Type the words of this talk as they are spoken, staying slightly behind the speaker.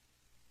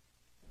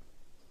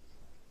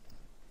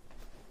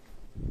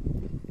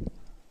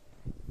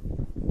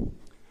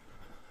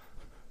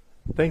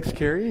Thanks,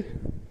 Carrie.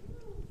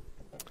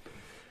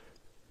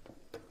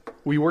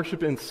 We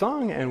worship in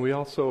song, and we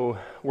also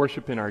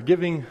worship in our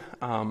giving.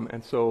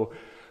 And so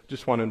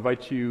just want to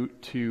invite you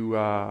to,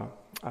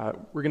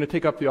 we're going to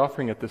take up the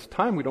offering at this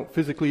time. We don't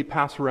physically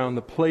pass around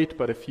the plate,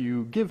 but if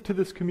you give to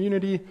this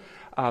community,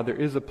 there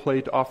is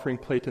a offering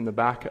plate in the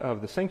back of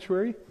the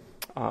sanctuary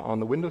on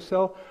the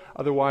windowsill.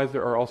 Otherwise,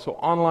 there are also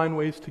online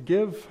ways to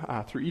give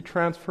through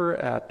e-transfer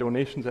at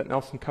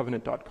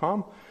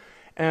donations@nelsoncovenant.com.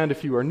 And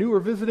if you are new or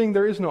visiting,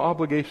 there is no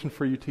obligation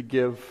for you to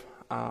give.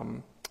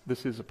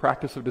 This is a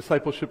practice of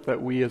discipleship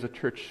that we as a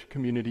church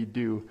community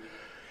do.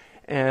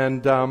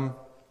 And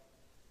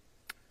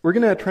we're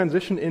going to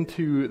transition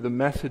into the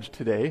message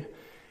today.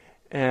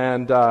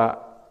 And I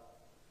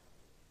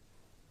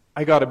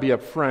got to be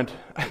up front.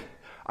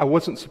 I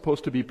wasn't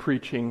supposed to be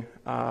preaching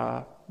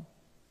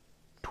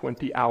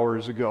 20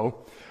 hours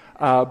ago.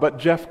 But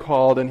Jeff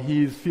called, and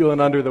he's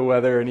feeling under the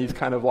weather, and he's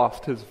kind of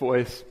lost his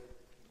voice.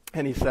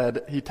 And he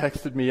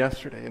texted me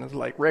yesterday, and was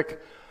like, Rick,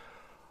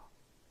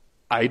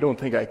 I don't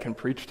think I can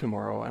preach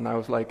tomorrow. And I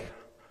was like,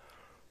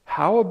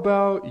 how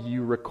about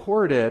you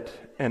record it,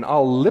 and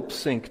I'll lip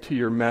sync to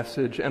your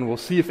message, and we'll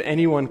see if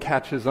anyone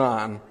catches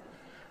on.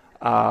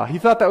 He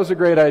thought that was a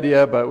great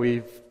idea, but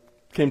we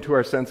came to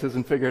our senses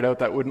and figured out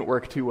that wouldn't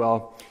work too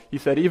well. He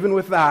said, even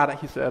with that,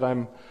 he said,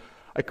 I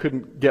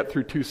couldn't get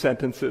through 2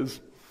 sentences.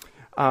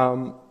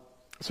 So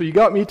you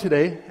got me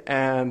today,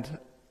 and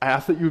I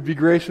asked that you would be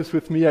gracious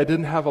with me. I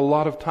didn't have a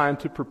lot of time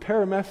to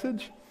prepare a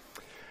message,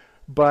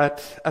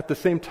 but at the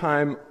same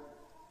time,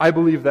 I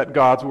believe that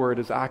God's Word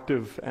is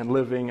active and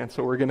living, and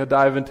so we're going to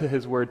dive into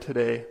His Word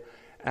today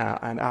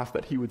and ask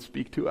that He would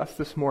speak to us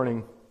this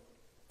morning.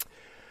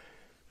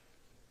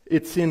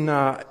 It's in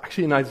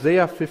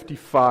Isaiah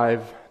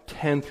 55,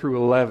 10 through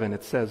 11,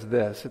 it says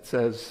this. It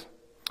says,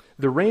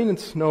 "The rain and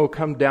snow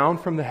come down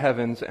from the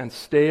heavens and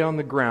stay on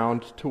the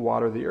ground to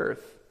water the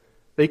earth.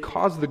 They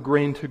cause the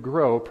grain to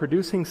grow,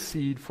 producing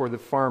seed for the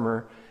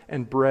farmer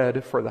and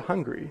bread for the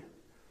hungry."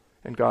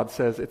 And God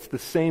says, "It's the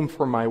same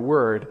for my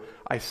word.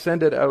 I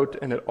send it out,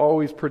 and it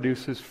always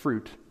produces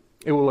fruit.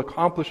 It will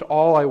accomplish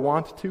all I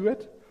want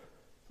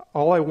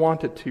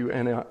it to,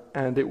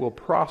 and it will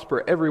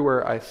prosper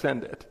everywhere I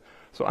send it."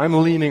 So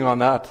I'm leaning on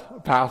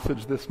that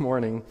passage this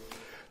morning.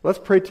 Let's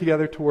pray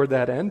together toward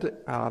that end,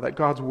 that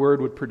God's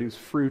word would produce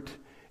fruit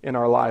in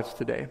our lives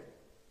today.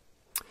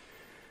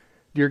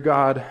 Dear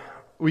God,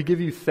 we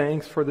give you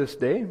thanks for this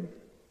day.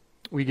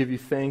 We give you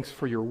thanks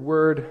for your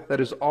word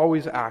that is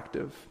always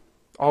active,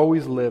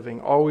 always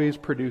living, always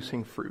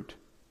producing fruit.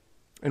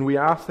 And we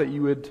ask that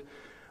you would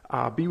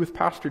be with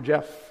Pastor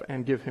Jeff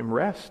and give him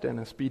rest and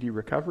a speedy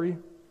recovery.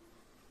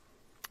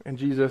 And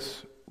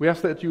Jesus, we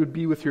ask that you would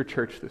be with your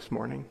church this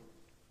morning.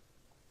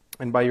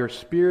 And by your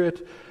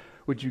Spirit,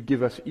 would you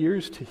give us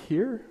ears to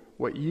hear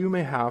what you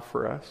may have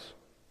for us,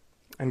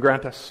 and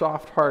grant us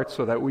soft hearts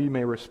so that we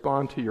may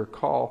respond to your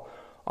call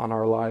on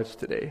our lives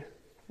today.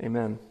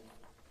 Amen.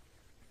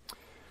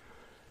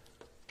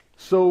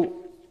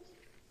 So,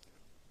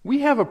 we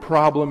have a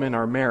problem in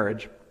our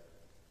marriage.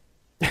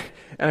 And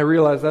I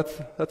realize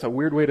that's a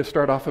weird way to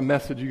start off a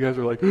message. You guys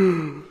are like,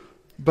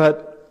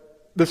 but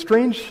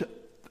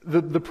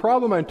the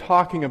problem I'm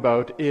talking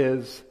about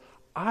is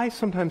I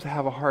sometimes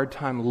have a hard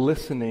time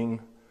listening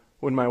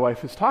when my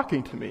wife is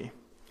talking to me.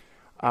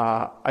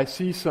 I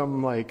see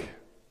some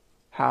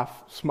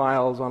half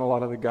smiles on a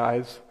lot of the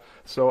guys,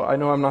 so I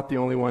know I'm not the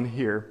only one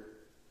here.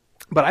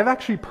 But I've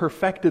actually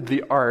perfected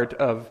the art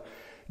of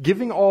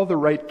giving all the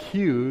right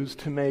cues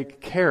to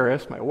make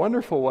Karis, my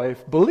wonderful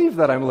wife, believe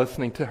that I'm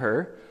listening to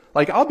her.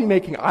 I'll be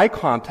making eye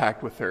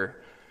contact with her.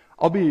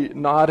 I'll be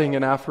nodding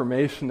in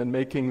affirmation and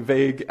making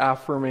vague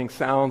affirming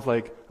sounds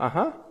like,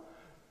 uh-huh,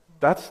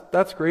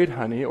 that's great,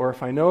 honey. Or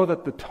if I know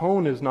that the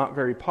tone is not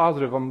very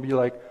positive, I'm going to be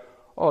like,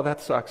 oh,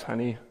 that sucks,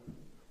 honey.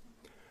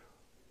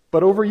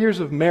 But over years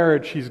of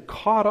marriage, she's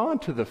caught on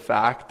to the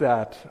fact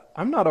that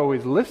I'm not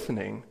always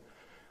listening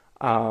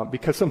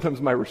because sometimes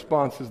my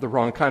response is the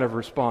wrong kind of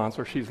response.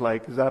 Or she's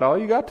like, is that all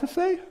you got to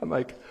say? I'm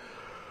like,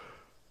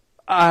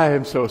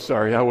 I'm so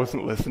sorry, I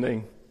wasn't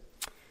listening.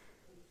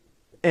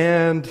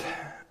 And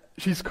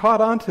she's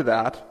caught on to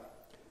that.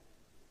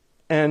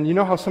 And you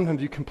know how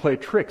sometimes you can play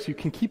tricks. You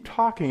can keep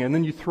talking, and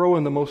then you throw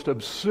in the most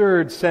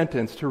absurd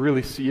sentence to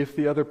really see if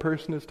the other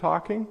person is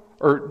talking,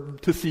 or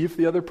to see if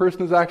the other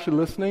person is actually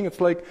listening.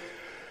 It's like,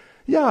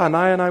 yeah, and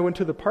I went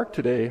to the park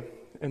today,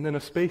 and then a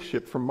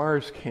spaceship from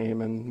Mars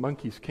came, and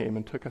monkeys came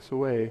and took us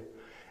away.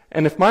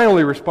 And if my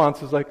only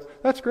response is like,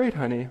 that's great,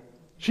 honey,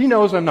 she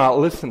knows I'm not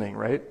listening,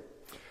 right?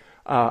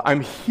 I'm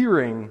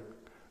hearing,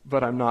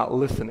 but I'm not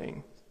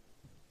listening.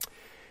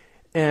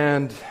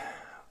 And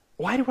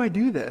why do I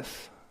do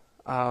this?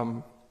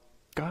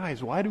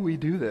 Guys, why do we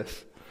do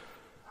this?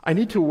 I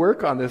need to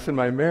work on this in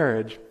my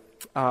marriage.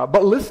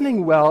 But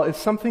listening well is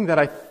something that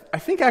I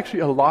think actually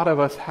a lot of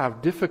us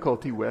have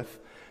difficulty with,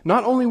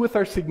 not only with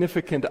our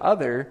significant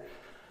other,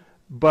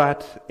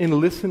 but in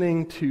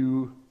listening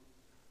to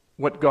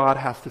what God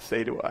has to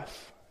say to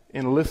us,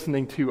 in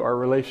listening to our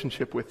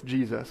relationship with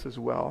Jesus as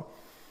well.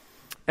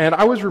 And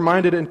I was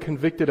reminded and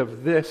convicted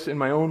of this in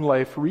my own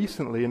life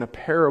recently in a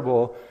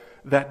parable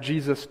that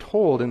Jesus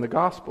told in the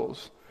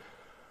Gospels.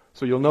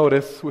 So you'll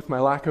notice, with my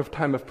lack of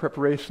time of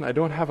preparation, I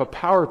don't have a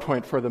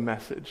PowerPoint for the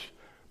message.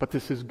 But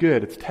this is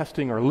good. It's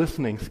testing our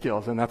listening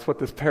skills, and that's what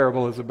this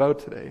parable is about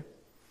today.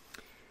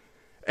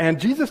 And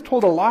Jesus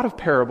told a lot of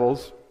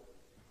parables.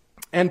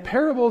 And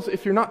parables,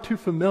 if you're not too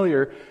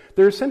familiar,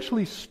 they're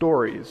essentially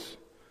stories.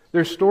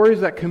 They're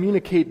stories that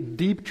communicate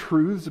deep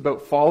truths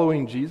about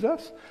following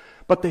Jesus,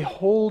 but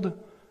told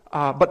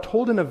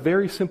in a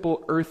very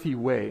simple, earthy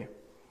way.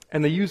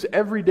 And they use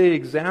everyday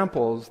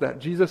examples that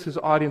Jesus'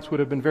 audience would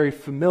have been very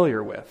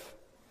familiar with.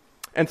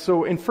 And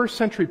so in first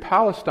century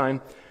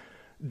Palestine,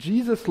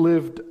 Jesus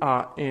lived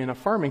in a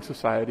farming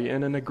society,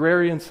 in an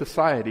agrarian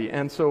society.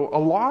 And so a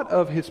lot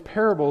of his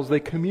parables, they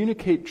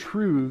communicate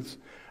truths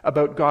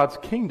about God's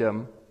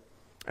kingdom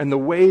and the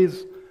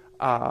ways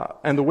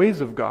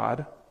of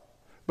God,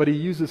 but he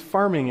uses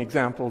farming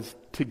examples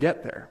to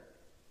get there.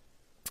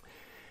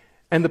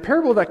 And the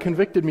parable that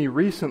convicted me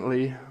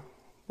recently,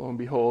 lo and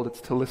behold,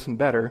 it's to listen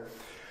better,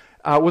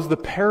 was the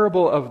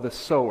parable of the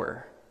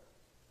sower.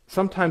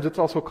 Sometimes it's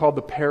also called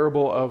the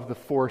parable of the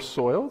four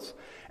soils.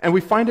 And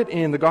we find it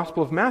in the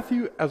Gospel of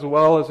Matthew as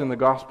well as in the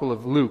Gospel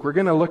of Luke. We're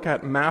going to look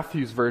at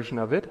Matthew's version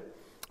of it.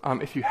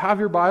 If you have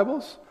your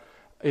Bibles,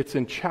 it's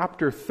in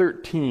chapter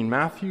 13.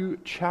 Matthew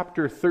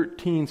chapter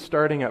 13,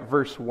 starting at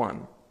verse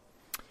 1.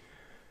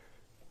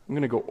 I'm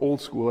going to go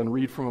old school and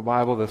read from a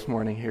Bible this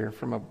morning here,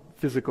 from a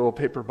physical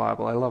paper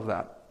Bible. I love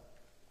that.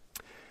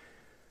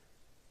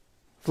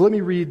 So let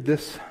me read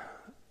this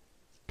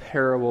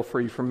parable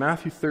for you from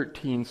Matthew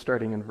 13,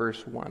 starting in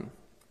verse 1.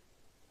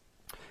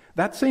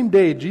 That same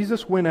day,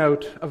 Jesus went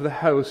out of the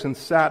house and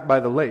sat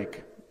by the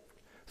lake.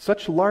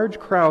 Such large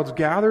crowds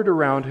gathered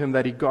around him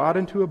that he got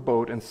into a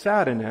boat and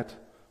sat in it,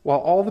 while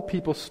all the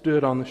people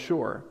stood on the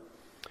shore.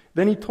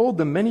 Then he told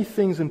them many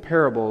things in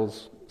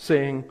parables,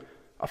 saying,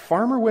 "A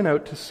farmer went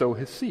out to sow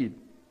his seed.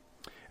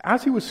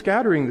 As he was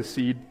scattering the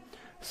seed,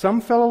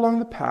 some fell along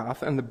the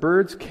path, and the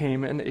birds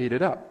came and ate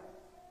it up.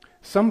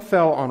 Some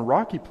fell on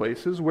rocky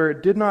places where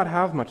it did not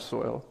have much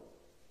soil.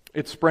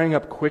 It sprang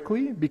up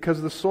quickly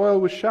because the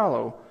soil was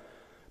shallow.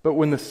 But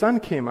when the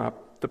sun came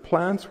up, the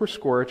plants were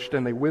scorched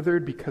and they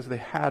withered because they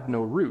had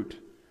no root.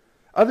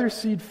 Other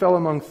seed fell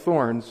among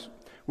thorns,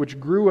 which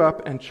grew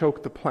up and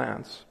choked the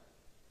plants.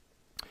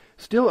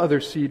 Still other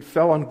seed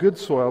fell on good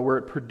soil where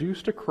it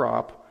produced a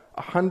crop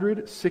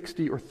 100,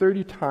 60, or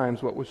 30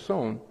 times what was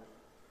sown.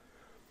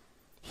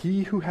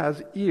 He who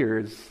has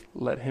ears,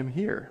 let him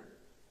hear."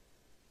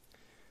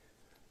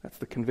 That's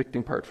the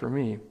convicting part for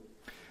me.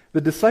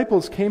 The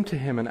disciples came to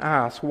him and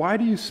asked, "Why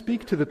do you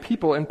speak to the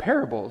people in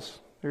parables?"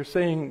 They're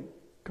saying,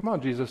 "Come on,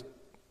 Jesus,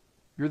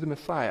 you're the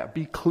Messiah.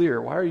 Be clear.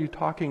 Why are you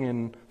talking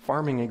in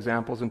farming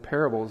examples and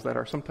parables that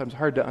are sometimes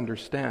hard to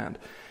understand?"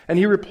 And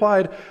he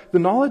replied, "The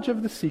knowledge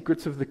of the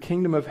secrets of the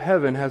kingdom of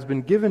heaven has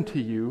been given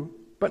to you,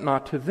 but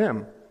not to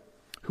them.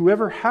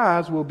 Whoever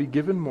has will be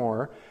given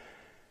more,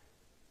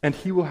 and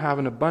he will have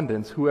an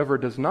abundance. Whoever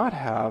does not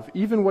have,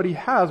 even what he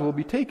has will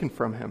be taken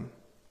from him.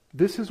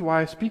 This is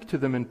why I speak to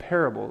them in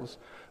parables.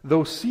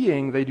 Though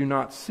seeing, they do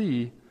not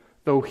see.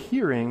 Though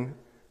hearing,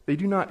 they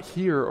do not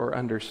hear or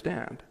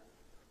understand.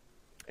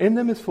 In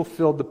them is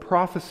fulfilled the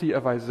prophecy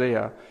of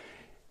Isaiah.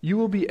 You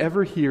will be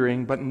ever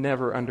hearing, but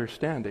never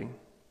understanding.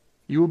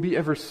 You will be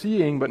ever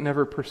seeing, but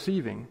never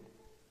perceiving.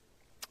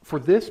 For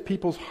this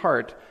people's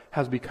heart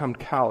has become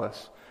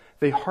callous.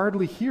 They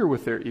hardly hear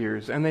with their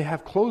ears, and they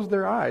have closed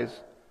their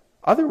eyes.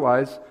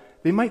 Otherwise,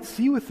 they might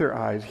see with their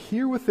eyes,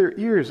 hear with their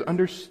ears,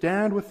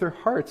 understand with their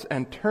hearts,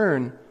 and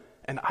turn,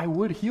 and I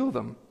would heal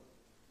them.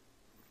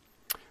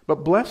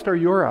 But blessed are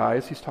your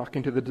eyes," he's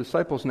talking to the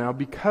disciples now,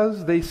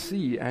 "because they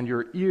see, and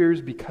your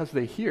ears because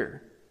they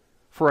hear.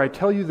 For I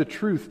tell you the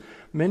truth,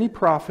 many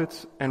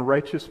prophets and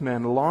righteous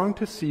men long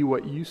to see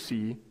what you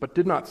see, but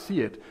did not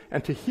see it,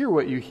 and to hear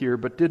what you hear,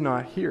 but did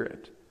not hear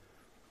it."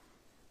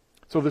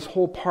 So this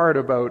whole part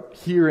about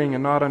hearing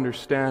and not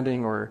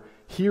understanding, or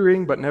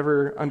hearing but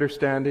never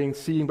understanding,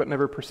 seeing but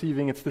never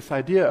perceiving, it's this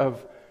idea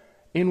of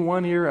in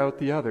one ear, out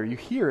the other. You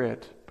hear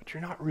it, but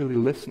you're not really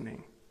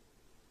listening.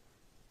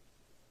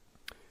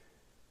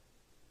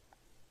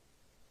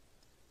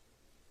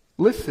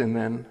 Listen,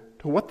 then,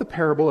 to what the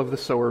parable of the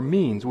sower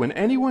means. When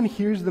anyone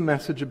hears the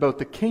message about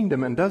the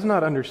kingdom and does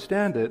not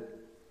understand it,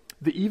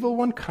 the evil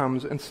one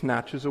comes and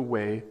snatches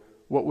away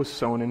what was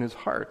sown in his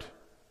heart.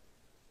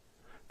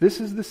 This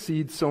is the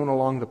seed sown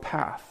along the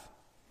path.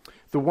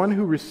 The one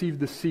who received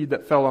the seed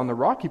that fell on the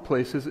rocky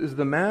places is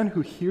the man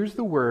who hears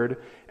the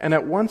word and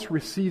at once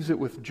receives it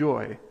with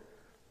joy.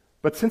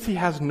 But since he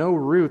has no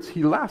roots,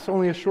 he lasts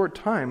only a short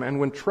time, and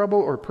when trouble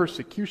or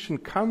persecution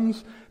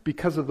comes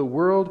because of the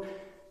world,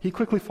 he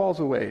quickly falls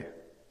away.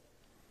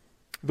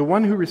 The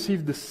one who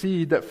received the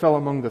seed that fell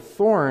among the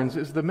thorns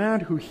is the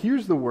man who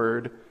hears the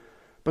word,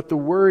 but the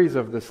worries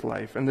of this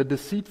life and the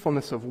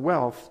deceitfulness of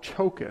wealth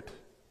choke it,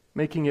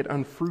 making it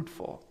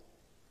unfruitful.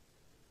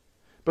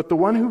 But the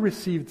one who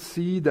received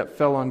seed that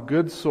fell on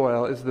good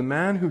soil is the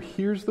man who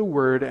hears the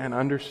word and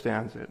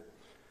understands it.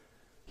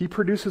 He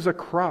produces a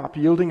crop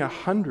yielding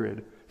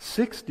 100,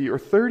 60, or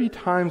 30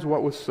 times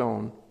what was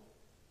sown.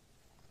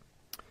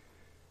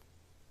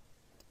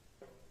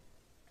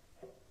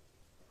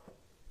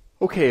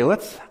 Okay,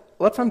 let's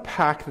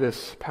unpack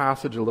this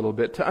passage a little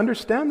bit. To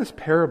understand this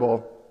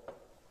parable,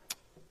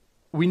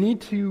 we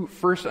need to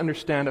first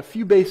understand a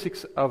few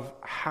basics of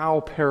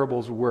how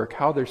parables work,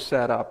 how they're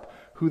set up,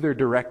 who they're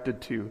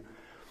directed to.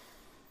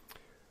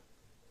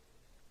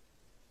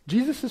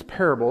 Jesus'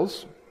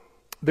 parables,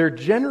 they're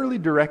generally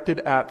directed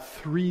at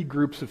three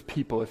groups of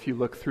people if you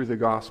look through the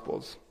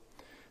Gospels: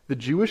 the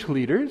Jewish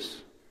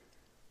leaders,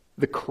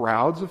 the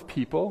crowds of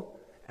people,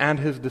 and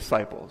his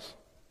disciples.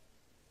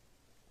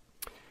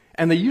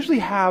 And they usually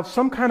have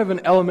some kind of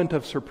an element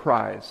of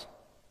surprise.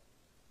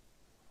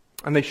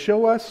 And they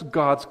show us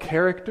God's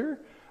character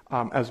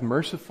as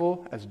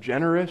merciful, as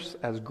generous,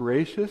 as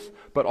gracious,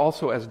 but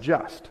also as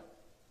just.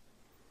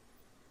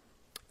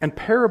 And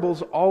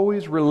parables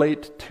always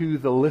relate to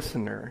the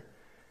listener.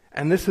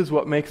 And this is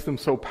what makes them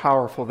so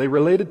powerful. They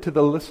related to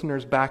the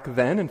listeners back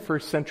then in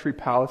first century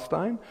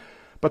Palestine,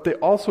 but they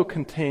also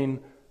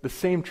contain the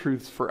same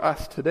truths for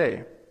us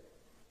today.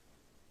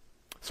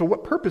 So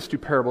what purpose do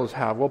parables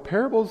have? Well,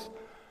 parables,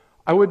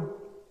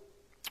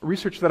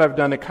 research that I've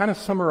done, it kind of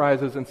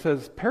summarizes and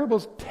says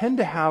parables tend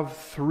to have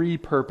three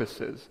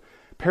purposes.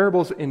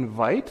 Parables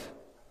invite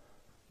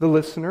the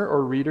listener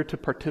or reader to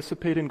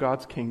participate in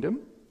God's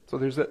kingdom. So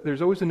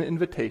there's always an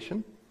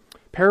invitation.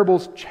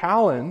 Parables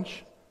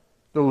challenge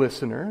the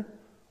listener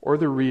or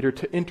the reader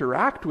to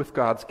interact with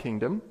God's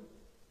kingdom.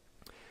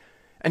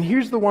 And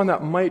here's the one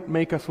that might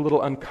make us a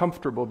little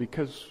uncomfortable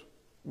because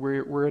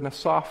we're in a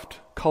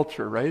soft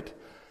culture, right?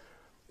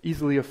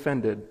 Easily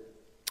offended.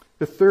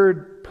 The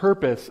third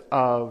purpose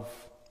of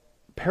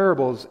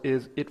parables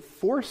is it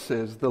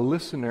forces the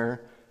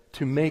listener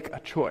to make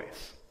a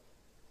choice.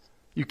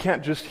 You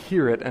can't just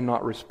hear it and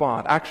not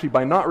respond. Actually,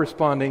 by not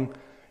responding,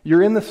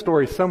 you're in the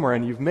story somewhere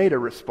and you've made a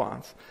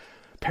response.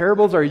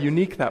 Parables are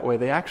unique that way.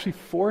 They actually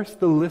force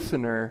the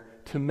listener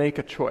to make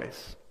a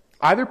choice.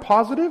 Either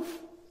positive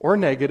or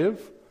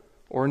negative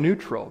or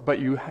neutral, but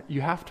you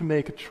have to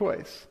make a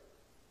choice.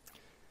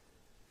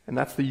 And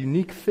that's the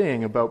unique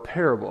thing about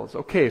parables.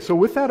 Okay, so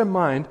with that in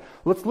mind,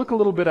 let's look a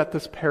little bit at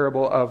this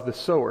parable of the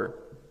sower.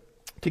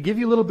 To give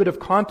you a little bit of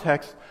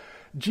context,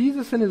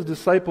 Jesus and his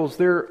disciples,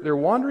 they're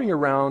wandering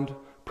around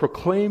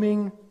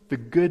proclaiming the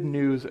good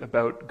news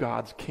about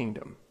God's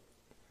kingdom.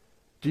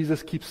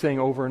 Jesus keeps saying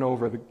over and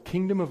over, the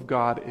kingdom of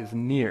God is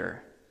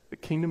near. The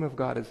kingdom of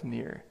God is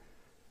near.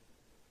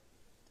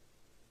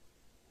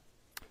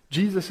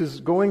 Jesus is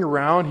going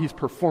around, he's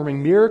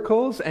performing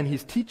miracles, and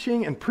he's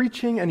teaching and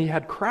preaching, and he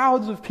had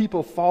crowds of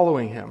people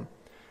following him.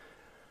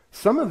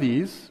 Some of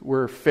these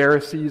were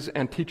Pharisees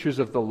and teachers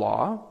of the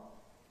law.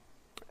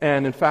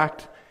 And in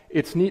fact,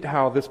 it's neat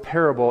how this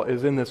parable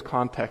is in this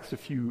context.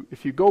 If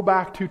you go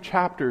back 2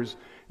 chapters,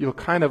 you'll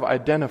kind of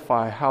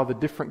identify how the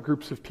different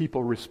groups of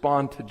people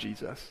respond to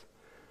Jesus.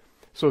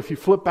 So if you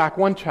flip back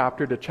 1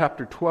 chapter to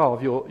chapter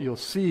 12, you'll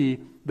see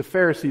the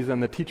Pharisees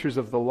and the teachers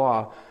of the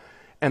law.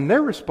 And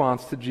their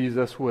response to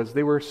Jesus was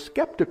they were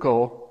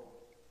skeptical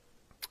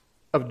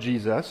of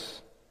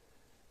Jesus.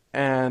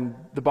 And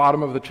the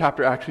bottom of the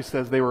chapter actually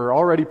says they were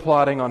already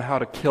plotting on how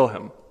to kill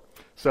him.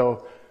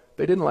 So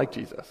they didn't like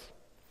Jesus.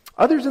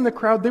 Others in the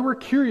crowd, they were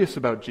curious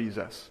about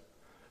Jesus.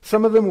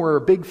 Some of them were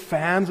big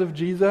fans of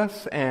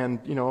Jesus, and,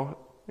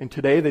 and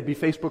today they'd be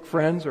Facebook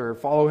friends or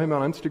follow him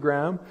on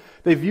Instagram.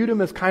 They viewed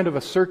him as kind of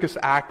a circus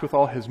act with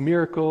all his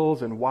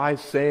miracles and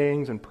wise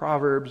sayings and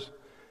proverbs.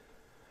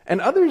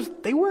 And others,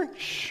 they weren't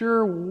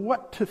sure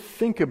what to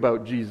think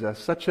about Jesus,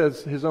 such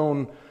as his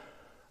own,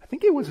 I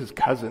think it was his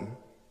cousin,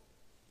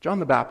 John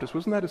the Baptist.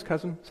 Wasn't that his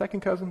cousin?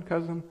 Second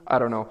cousin? I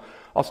don't know.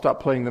 I'll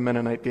stop playing the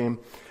Mennonite game.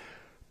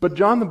 But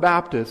John the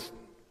Baptist,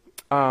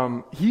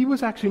 he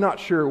was actually not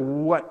sure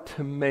what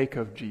to make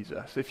of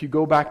Jesus. If you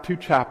go back 2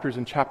 chapters,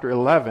 in chapter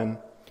 11,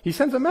 he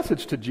sends a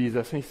message to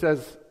Jesus, and he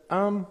says,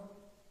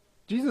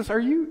 Jesus, are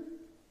you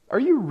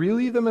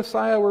really the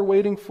Messiah we're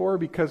waiting for?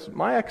 Because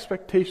my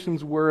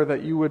expectations were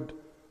that you would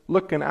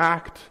look and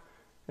act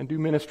and do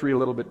ministry a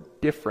little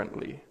bit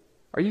differently.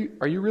 Are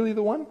you really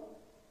the one?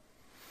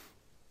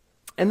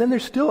 And then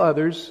there's still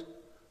others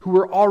who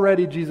were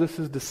already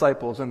Jesus'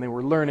 disciples, and they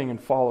were learning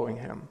and following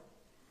him.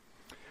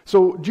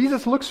 So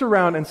Jesus looks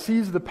around and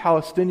sees the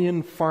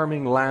Palestinian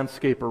farming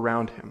landscape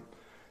around him.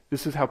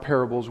 This is how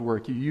parables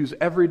work. You use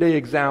everyday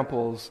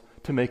examples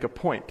to make a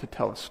point, to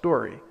tell a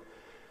story.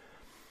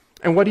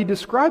 And what he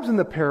describes in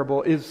the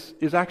parable is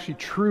actually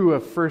true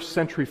of first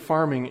century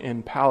farming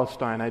in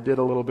Palestine. I did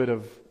a little bit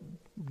of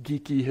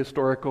geeky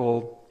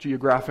historical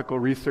geographical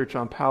research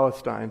on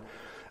Palestine.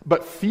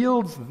 But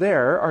fields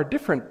there are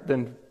different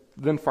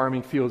than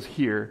farming fields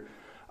here.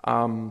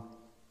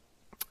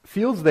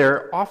 Fields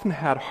there often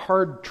had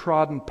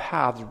hard-trodden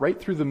paths right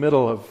through the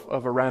middle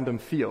of a random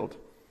field.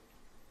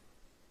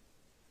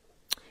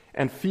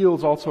 And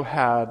fields also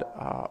had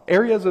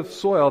areas of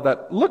soil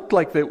that looked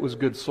like it was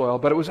good soil,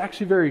 but it was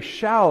actually very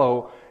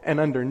shallow, and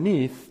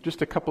underneath,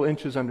 just a couple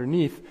inches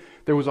underneath,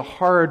 there was a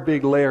hard,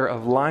 big layer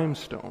of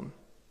limestone.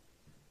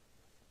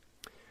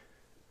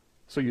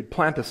 So you'd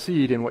plant a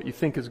seed in what you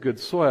think is good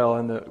soil,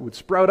 and it would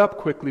sprout up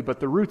quickly,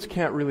 but the roots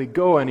can't really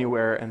go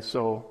anywhere, and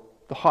so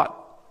the hot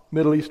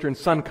Middle Eastern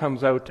sun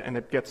comes out and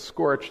it gets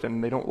scorched,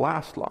 and they don't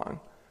last long.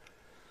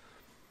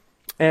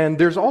 And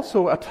there's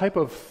also a type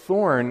of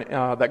thorn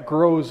that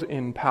grows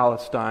in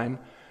Palestine.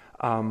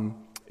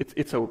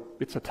 It's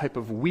a type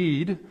of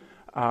weed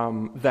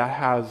that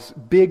has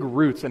big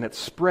roots, and it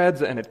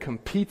spreads and it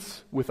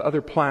competes with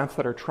other plants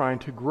that are trying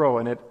to grow,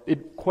 and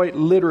it quite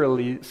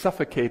literally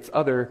suffocates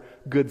other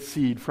good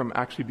seed from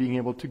actually being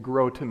able to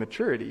grow to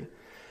maturity.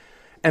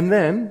 And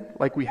then,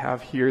 like we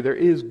have here, there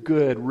is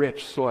good,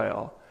 rich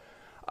soil.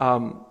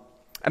 And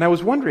I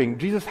was wondering,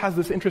 Jesus has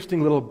this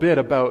interesting little bit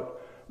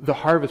about the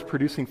harvest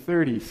producing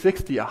 30,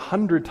 60,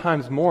 100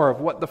 times more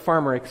of what the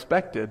farmer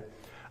expected.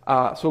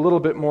 So a little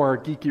bit more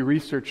geeky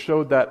research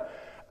showed that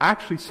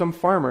actually some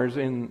farmers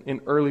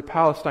in early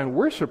Palestine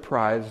were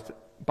surprised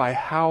by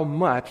how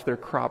much their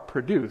crop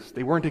produced.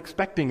 They weren't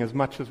expecting as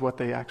much as what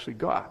they actually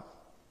got.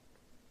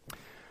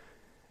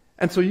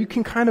 And so you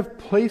can kind of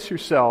place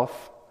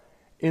yourself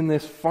in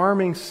this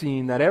farming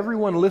scene that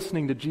everyone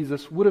listening to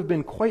Jesus would have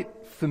been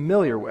quite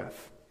familiar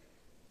with.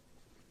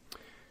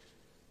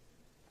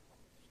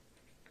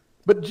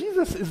 But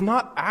Jesus is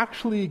not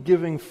actually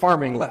giving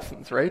farming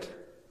lessons, right?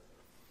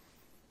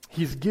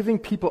 He's giving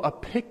people a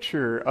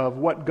picture of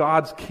what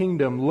God's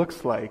kingdom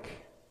looks like.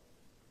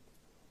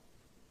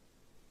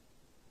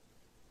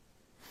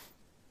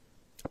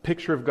 A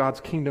picture of God's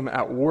kingdom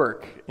at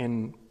work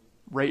in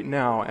right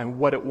now and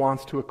what it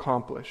wants to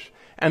accomplish.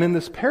 And in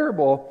this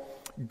parable,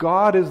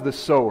 God is the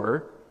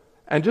sower,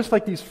 and just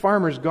like these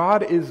farmers,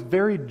 God is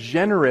very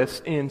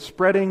generous in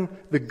spreading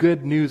the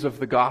good news of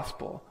the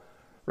gospel,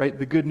 right?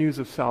 The good news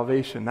of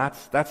salvation.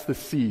 That's the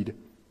seed.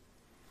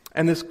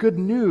 And this good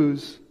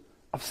news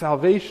of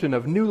salvation,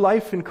 of new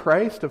life in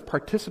Christ, of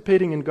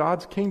participating in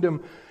God's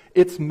kingdom,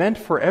 it's meant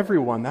for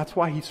everyone. That's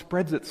why he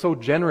spreads it so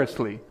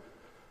generously.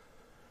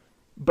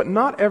 But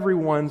not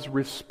everyone's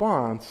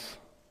response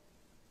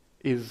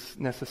is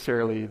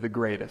necessarily the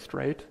greatest,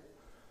 right?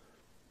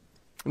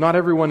 Not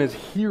everyone is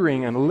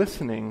hearing and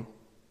listening.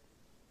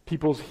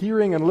 People's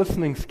hearing and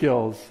listening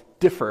skills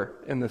differ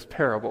in this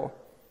parable.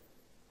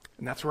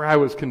 And that's where I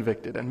was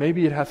convicted. And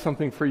maybe it has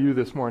something for you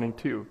this morning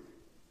too.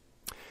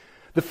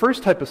 The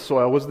first type of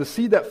soil was the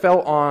seed that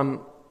fell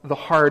on the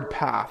hard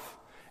path.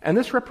 And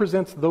this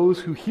represents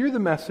those who hear the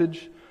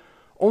message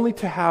only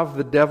to have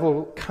the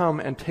devil come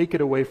and take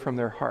it away from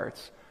their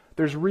hearts.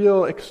 There's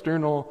real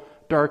external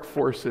dark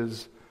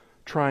forces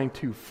trying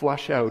to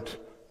flush out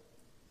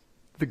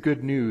the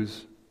good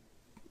news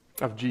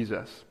of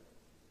Jesus.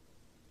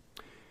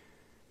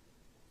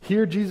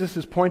 Here Jesus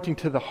is pointing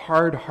to the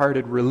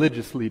hard-hearted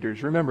religious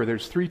leaders. Remember,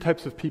 there's three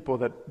types of people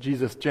that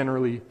Jesus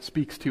generally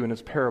speaks to in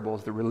his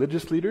parables: the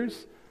religious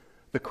leaders,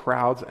 the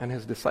crowds, and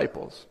his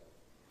disciples.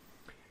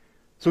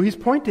 So he's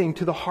pointing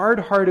to the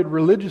hard-hearted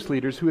religious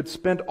leaders who had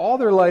spent all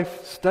their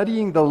life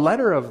studying the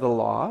letter of the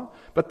law,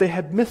 but they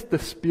had missed the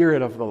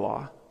spirit of the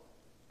law.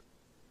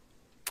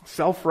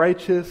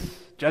 Self-righteous,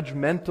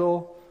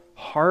 judgmental,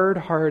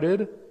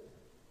 hard-hearted.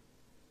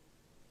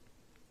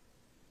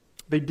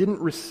 They didn't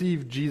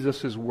receive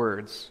Jesus'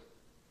 words.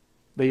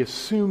 They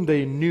assumed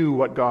they knew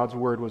what God's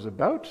word was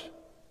about.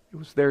 It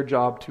was their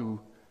job to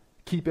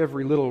keep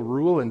every little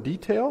rule and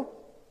detail.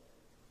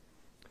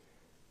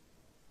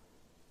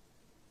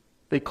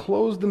 They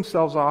closed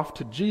themselves off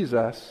to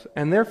Jesus,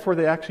 and therefore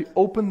they actually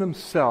opened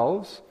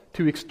themselves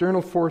to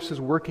external forces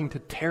working to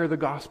tear the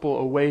gospel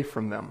away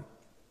from them.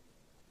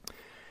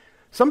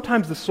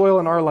 Sometimes the soil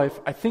in our life,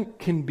 I think,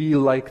 can be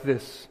like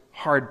this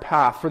hard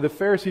path. For the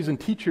Pharisees and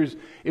teachers,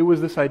 it was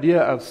this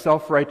idea of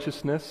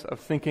self-righteousness, of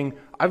thinking,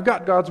 I've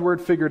got God's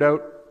word figured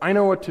out, I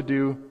know what to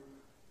do.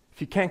 If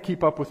you can't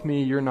keep up with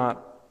me, you're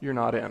not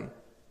in.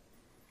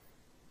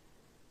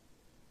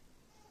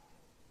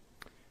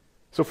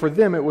 So for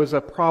them, it was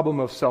a problem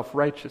of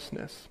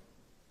self-righteousness.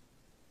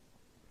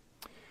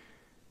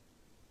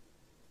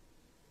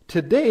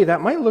 Today, that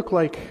might look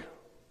like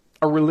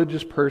a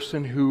religious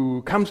person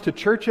who comes to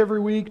church every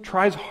week,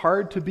 tries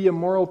hard to be a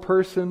moral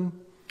person,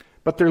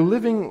 but they're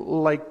living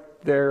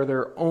like they're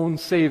their own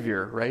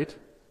savior, right?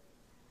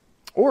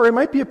 Or it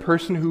might be a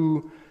person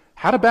who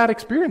had a bad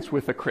experience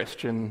with a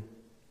Christian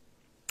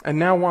and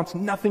now wants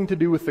nothing to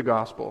do with the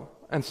gospel,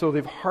 and so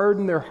they've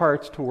hardened their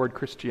hearts toward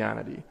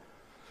Christianity.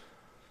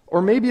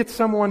 Or maybe it's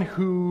someone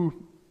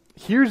who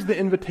hears the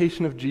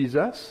invitation of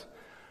Jesus,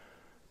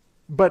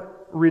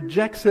 but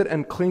rejects it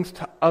and clings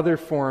to other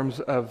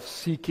forms of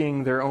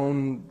seeking their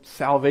own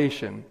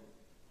salvation.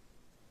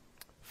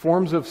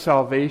 Forms of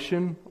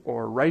salvation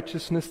or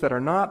righteousness that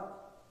are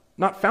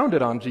not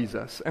founded on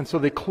Jesus. And so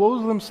they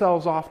close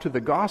themselves off to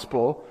the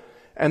gospel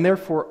and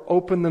therefore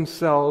open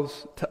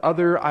themselves to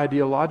other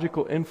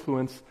ideological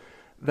influence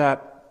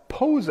that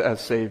pose as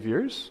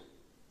saviors,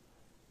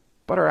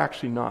 but are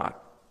actually not.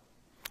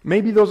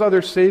 Maybe those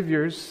other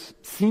saviors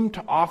seem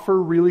to offer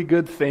really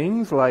good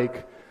things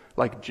like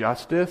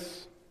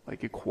justice,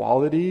 like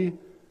equality,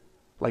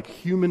 like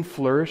human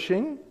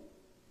flourishing,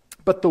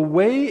 but the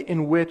way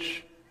in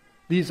which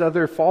these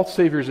other false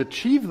saviors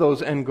achieve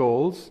those end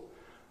goals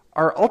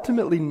are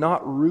ultimately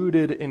not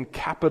rooted in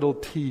capital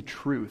T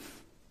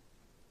truth.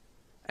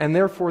 And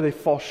therefore they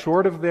fall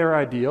short of their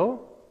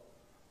ideal,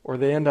 or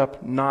they end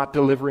up not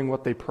delivering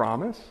what they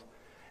promise.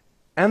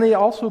 And they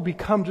also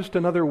become just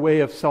another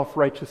way of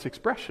self-righteous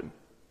expression.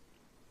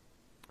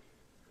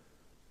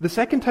 The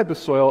second type of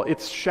soil,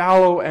 it's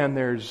shallow and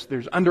there's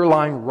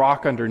underlying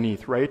rock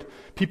underneath, right?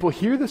 People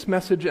hear this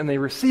message and they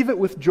receive it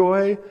with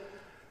joy,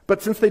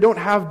 but since they don't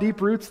have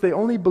deep roots, they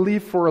only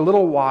believe for a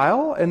little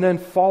while and then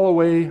fall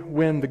away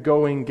when the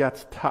going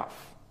gets tough.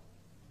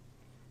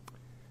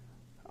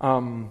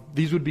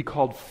 These would be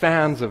called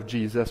fans of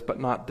Jesus, but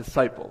not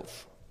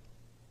disciples.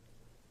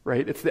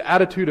 Right? It's the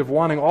attitude of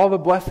wanting all the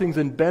blessings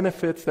and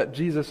benefits that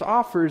Jesus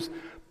offers,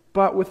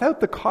 but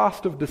without the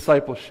cost of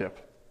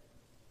discipleship.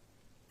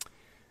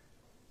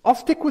 I'll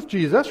stick with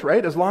Jesus,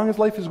 right? As long as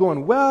life is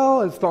going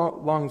well, as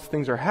long as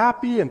things are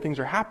happy and things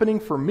are happening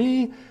for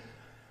me.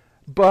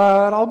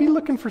 But I'll be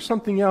looking for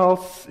something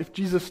else if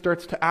Jesus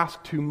starts to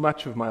ask too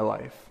much of my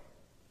life.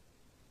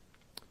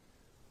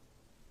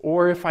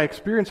 Or if I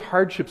experience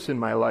hardships in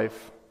my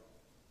life,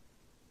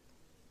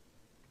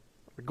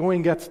 the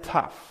going gets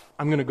tough,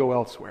 I'm going to go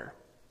elsewhere.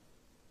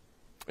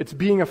 It's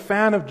being a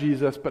fan of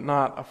Jesus, but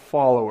not a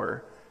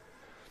follower.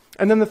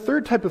 And then the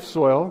third type of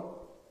soil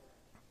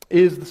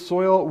is the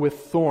soil with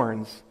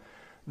thorns.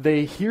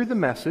 They hear the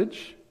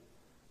message,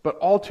 but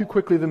all too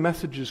quickly the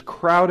message is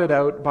crowded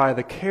out by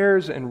the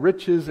cares and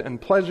riches and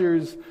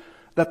pleasures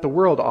that the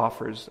world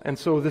offers. And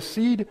so the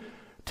seed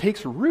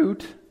takes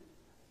root,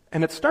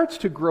 and it starts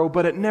to grow,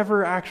 but it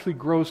never actually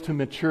grows to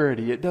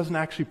maturity. It doesn't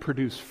actually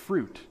produce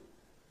fruit.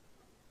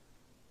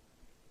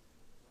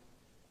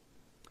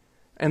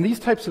 And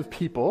these types of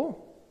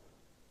people,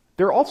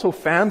 they're also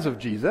fans of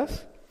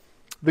Jesus.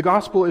 The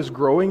gospel is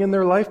growing in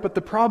their life, but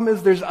the problem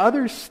is there's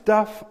other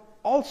stuff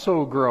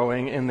also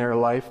growing in their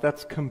life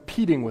that's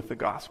competing with the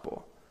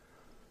gospel.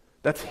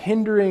 That's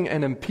hindering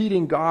and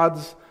impeding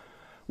God's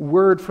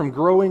word from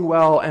growing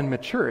well and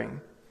maturing.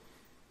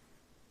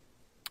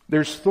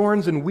 There's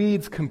thorns and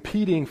weeds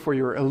competing for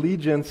your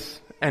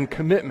allegiance and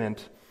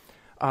commitment.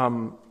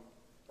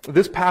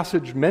 This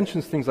passage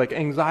mentions things like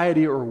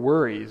anxiety or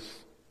worries,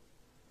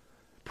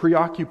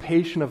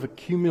 preoccupation of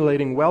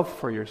accumulating wealth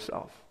for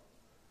yourself,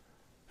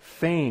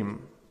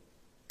 fame.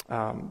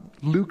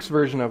 Luke's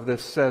version of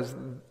this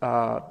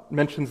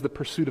mentions the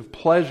pursuit of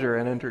pleasure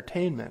and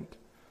entertainment.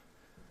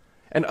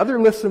 And other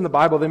lists in the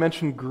Bible, they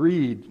mention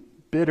greed,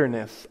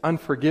 bitterness,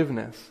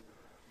 unforgiveness.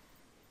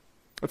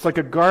 It's like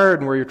a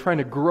garden where you're trying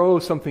to grow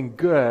something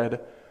good,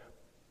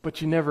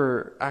 but you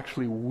never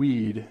actually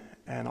weed,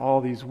 and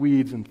all these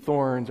weeds and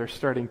thorns are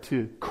starting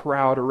to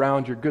crowd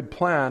around your good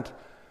plant.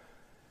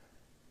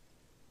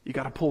 You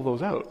got to pull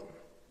those out.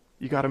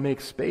 You got to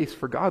make space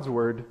for God's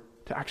word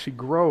to actually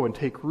grow and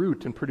take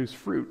root and produce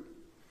fruit.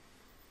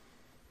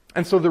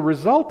 And so the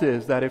result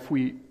is that if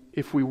we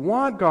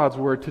want God's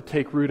word to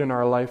take root in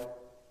our life,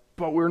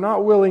 but we're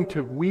not willing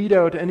to weed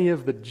out any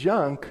of the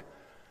junk,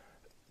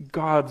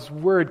 God's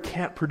word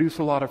can't produce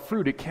a lot of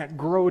fruit. It can't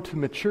grow to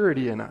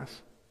maturity in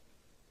us.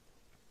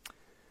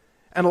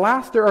 And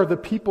last, there are the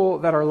people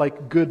that are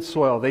like good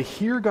soil. They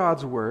hear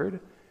God's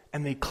word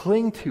and they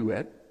cling to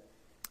it,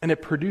 and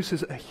it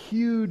produces a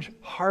huge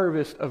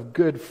harvest of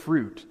good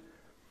fruit.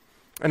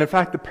 And in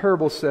fact, the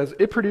parable says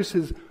it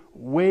produces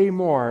way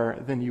more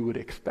than you would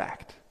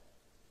expect.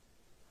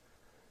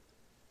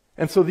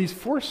 And so these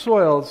four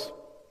soils,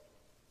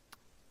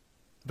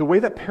 the way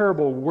that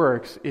parable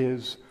works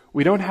is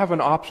we don't have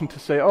an option to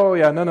say, oh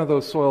yeah, none of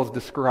those soils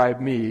describe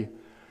me.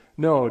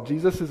 No,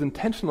 Jesus is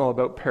intentional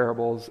about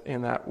parables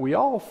in that we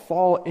all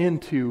fall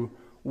into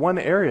one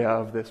area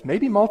of this,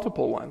 maybe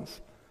multiple ones.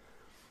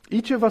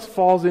 Each of us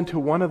falls into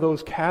one of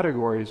those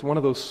categories, one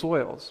of those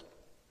soils.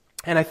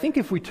 And I think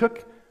if we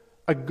took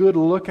a good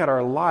look at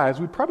our lives,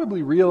 we'd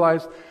probably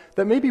realize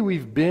that maybe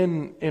we've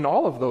been in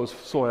all of those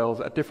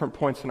soils at different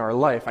points in our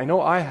life. I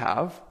know I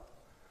have.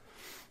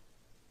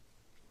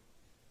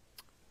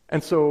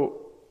 And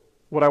so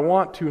what I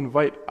want to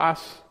invite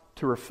us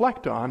to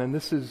reflect on, and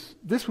this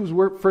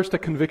was first a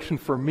conviction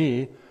for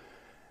me,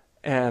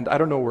 and I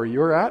don't know where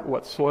you're at,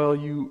 what soil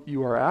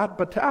you are at,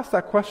 but to ask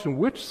that question,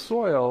 which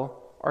soil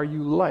are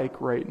you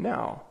like right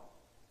now?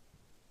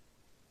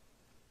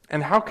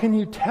 And how can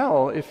you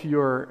tell if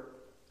you're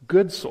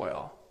good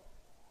soil?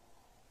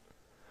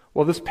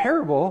 Well, this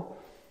parable,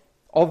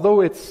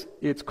 although it's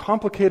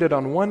complicated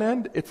on one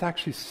end, it's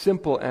actually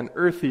simple and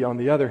earthy on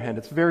the other hand.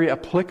 It's very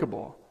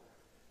applicable.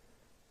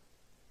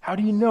 How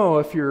do you know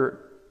if you're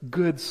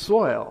good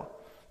soil?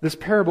 This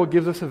parable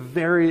gives us a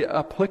very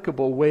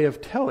applicable way of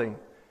telling.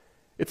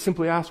 It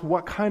simply asks,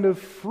 what kind of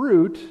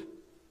fruit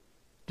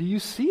do you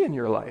see in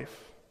your life?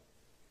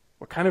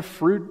 What kind of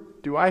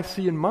fruit do I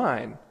see in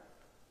mine?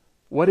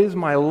 What is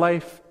my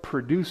life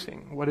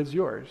producing? What is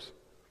yours?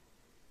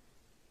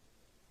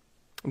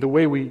 And the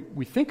way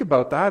we think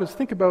about that is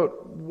think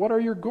about, what are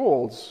your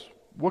goals?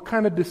 What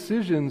kind of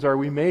decisions are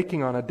we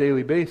making on a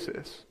daily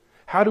basis?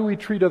 How do we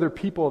treat other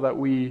people that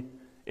we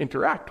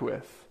interact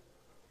with?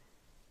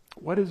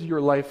 What is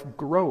your life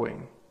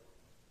growing?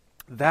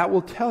 That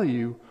will tell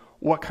you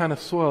what kind of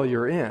soil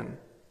you're in.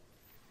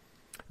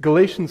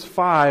 Galatians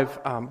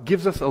 5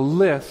 gives us a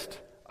list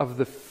of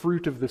the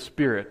fruit of the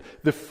Spirit,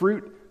 the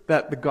fruit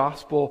that the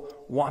gospel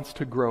wants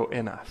to grow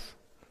in us.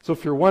 So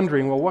if you're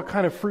wondering, well, what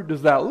kind of fruit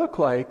does that look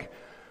like?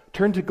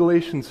 Turn to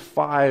Galatians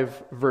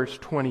 5, verse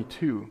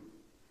 22.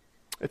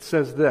 It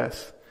says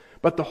this,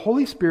 "But the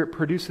Holy Spirit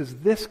produces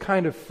this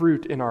kind of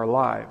fruit in our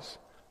lives: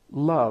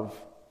 love,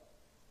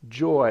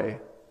 joy,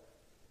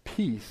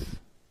 peace,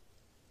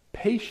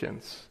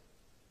 patience,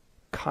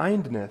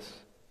 kindness,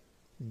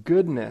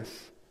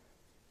 goodness,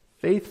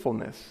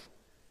 faithfulness,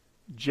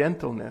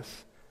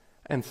 gentleness,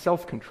 and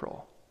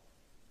self-control."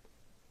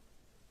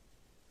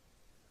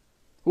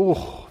 Ooh,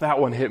 that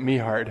one hit me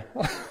hard.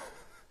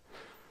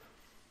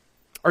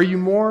 Are you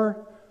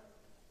more...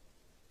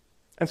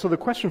 And so the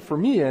question for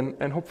me,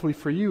 and hopefully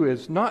for you,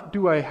 is not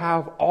do I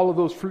have all of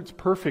those fruits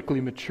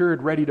perfectly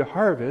matured, ready to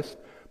harvest,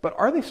 but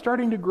are they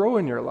starting to grow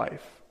in your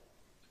life?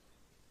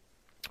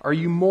 Are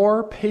you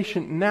more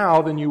patient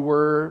now than you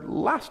were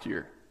last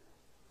year?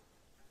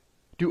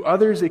 Do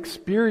others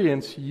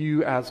experience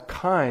you as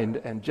kind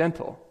and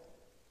gentle?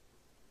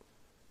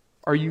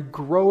 Are you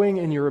growing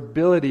in your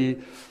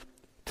ability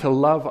to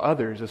love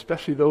others,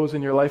 especially those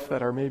in your life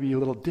that are maybe a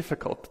little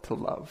difficult to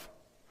love?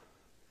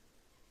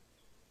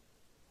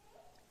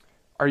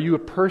 Are you a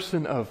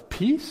person of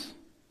peace,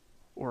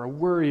 or a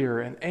worrier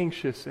and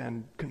anxious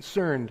and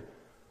concerned?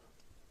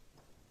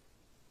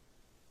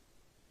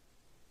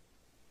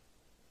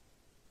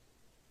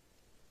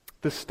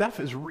 This stuff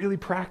is really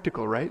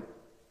practical, right?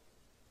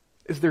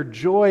 Is there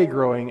joy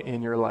growing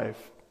in your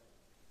life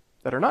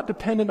that are not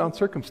dependent on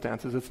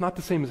circumstances? It's not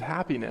the same as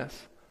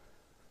happiness.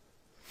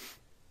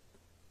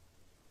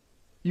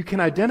 You can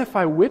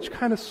identify which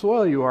kind of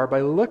soil you are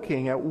by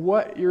looking at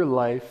what your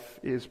life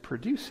is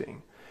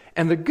producing.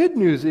 And the good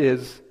news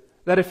is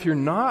that if you're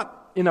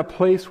not in a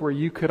place where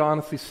you could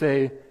honestly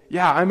say,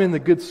 yeah, I'm in the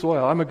good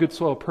soil, I'm a good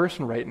soil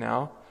person right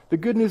now, the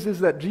good news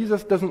is that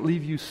Jesus doesn't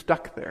leave you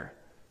stuck there.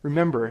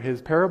 Remember,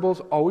 his parables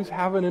always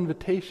have an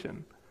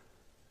invitation.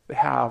 They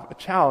have a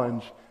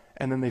challenge,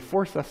 and then they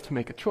force us to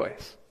make a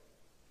choice.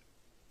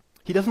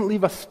 He doesn't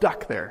leave us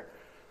stuck there.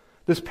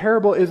 This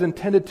parable is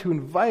intended to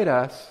invite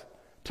us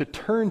to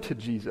turn to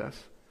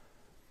Jesus,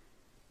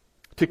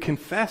 to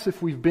confess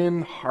if we've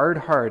been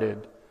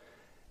hard-hearted,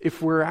 if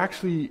we're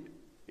actually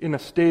in a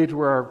stage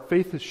where our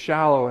faith is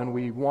shallow and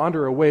we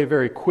wander away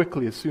very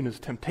quickly as soon as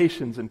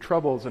temptations and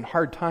troubles and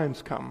hard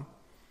times come.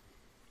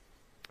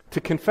 To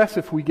confess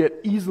if we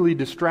get easily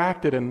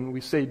distracted and we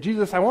say,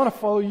 Jesus, I want to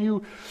follow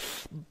you,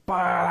 but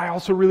I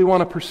also really want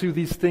to pursue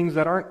these things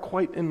that aren't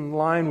quite in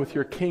line with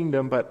your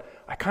kingdom, but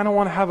I kind of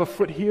want to have a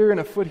foot here and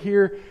a foot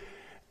here,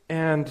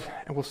 and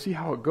we'll see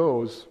how it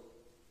goes.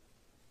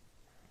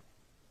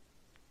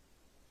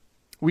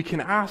 We can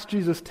ask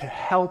Jesus to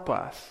help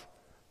us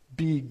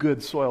be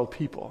good soil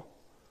people.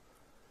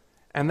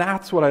 And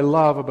that's what I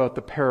love about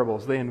the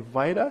parables. They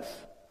invite us,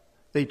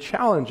 they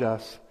challenge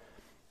us,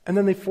 and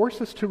then they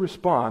force us to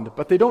respond.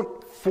 But they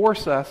don't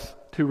force us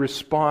to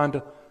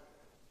respond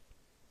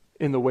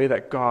in the way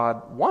that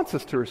God wants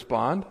us to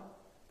respond.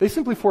 They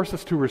simply force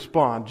us to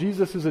respond.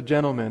 Jesus is a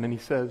gentleman, and he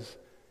says,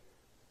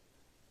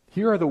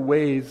 here are the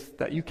ways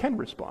that you can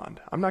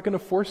respond. I'm not going to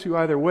force you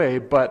either way,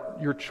 but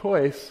your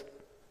choice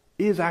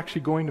is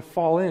actually going to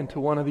fall into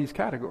one of these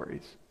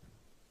categories.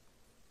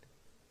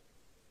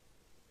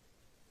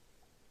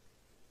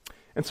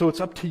 And so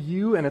it's up to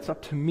you and it's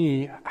up to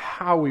me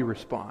how we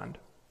respond.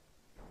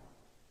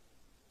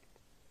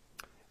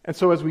 And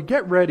so as we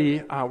get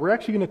ready, we're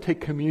actually going to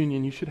take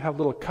communion. You should have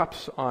little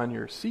cups on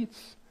your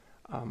seats.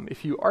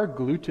 If you are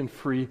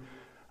gluten-free,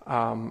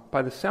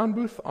 by the sound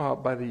booth,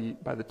 by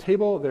the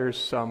table, there's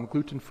some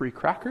gluten-free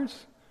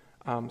crackers.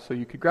 So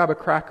you could grab a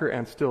cracker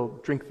and still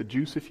drink the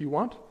juice if you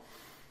want.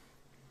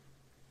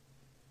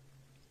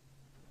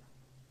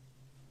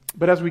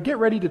 But as we get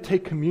ready to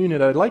take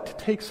communion, I'd like to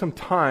take some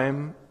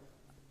time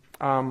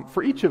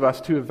for each of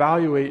us to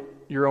evaluate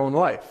your own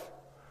life.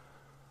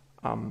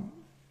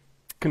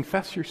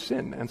 Confess your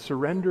sin and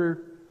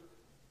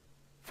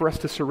for us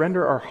to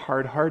surrender our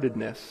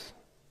hard-heartedness,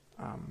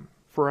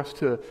 for us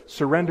to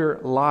surrender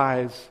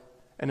lies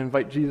and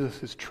invite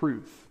Jesus'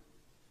 truth,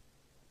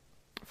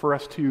 for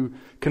us to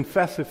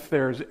confess if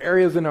there's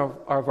areas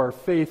of our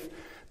faith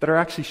that are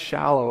actually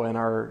shallow and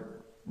are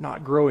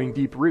not growing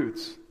deep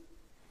roots,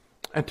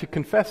 and to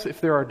confess if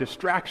there are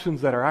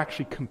distractions that are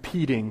actually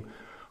competing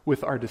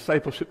with our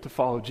discipleship to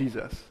follow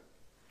Jesus.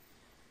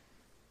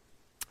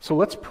 So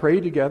let's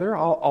pray together.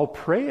 I'll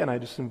pray, and I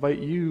just invite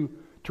you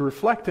to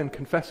reflect and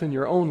confess in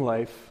your own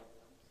life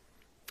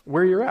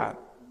where you're at.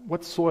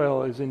 What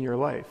soil is in your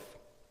life?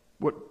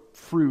 What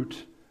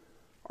fruit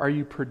are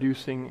you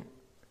producing?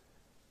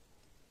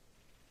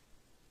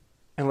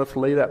 And let's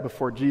lay that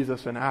before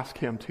Jesus and ask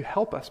him to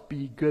help us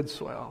be good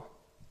soil,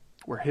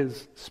 where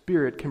his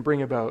Spirit can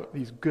bring about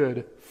these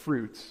good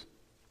fruits.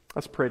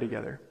 Let's pray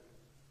together.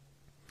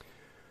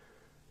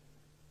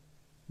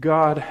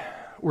 God,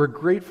 we're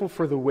grateful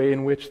for the way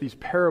in which these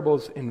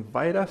parables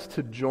invite us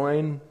to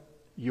join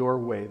your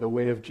way, the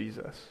way of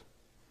Jesus.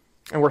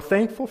 And we're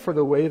thankful for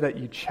the way that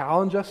you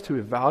challenge us to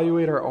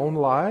evaluate our own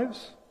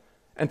lives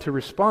and to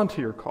respond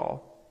to your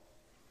call.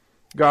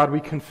 God,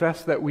 we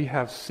confess that we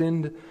have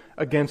sinned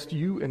against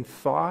you in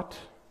thought,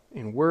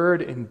 in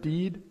word, in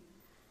deed.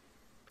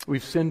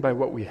 We've sinned by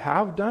what we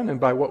have done and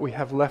by what we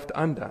have left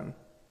undone.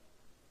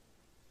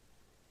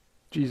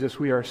 Jesus,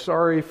 we are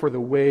sorry for the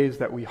ways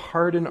that we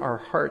harden our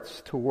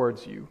hearts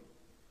towards you.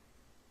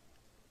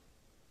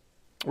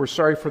 We're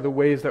sorry for the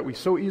ways that we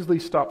so easily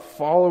stop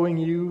following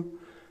you,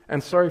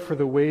 and sorry for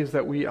the ways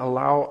that we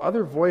allow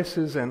other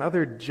voices and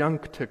other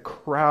junk to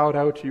crowd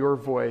out your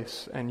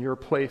voice and your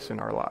place in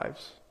our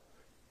lives.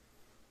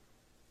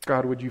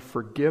 God, would you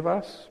forgive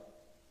us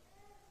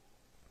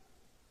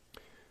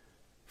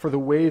for the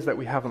ways that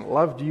we haven't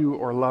loved you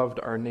or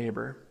loved our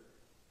neighbor?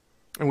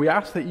 And we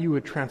ask that you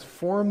would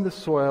transform the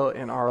soil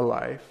in our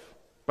life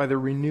by the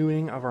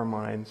renewing of our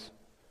minds.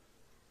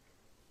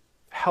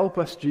 Help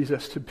us,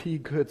 Jesus, to be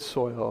good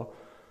soil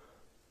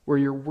where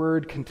your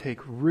word can take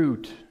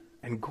root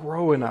and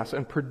grow in us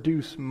and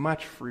produce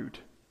much fruit.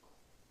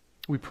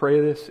 We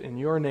pray this in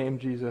your name,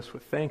 Jesus,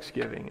 with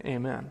thanksgiving.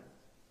 Amen.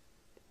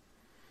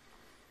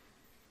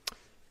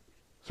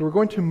 So we're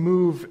going to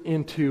move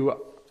into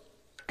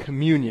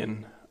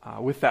communion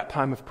with that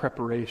time of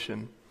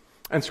preparation.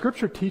 And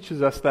Scripture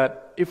teaches us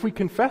that if we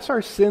confess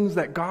our sins,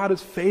 that God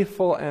is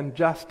faithful and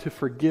just to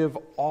forgive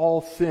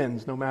all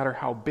sins, no matter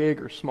how big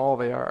or small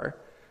they are,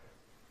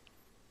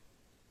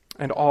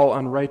 and all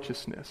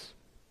unrighteousness.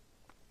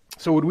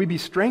 So would we be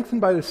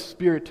strengthened by the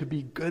Spirit to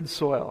be good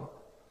soil,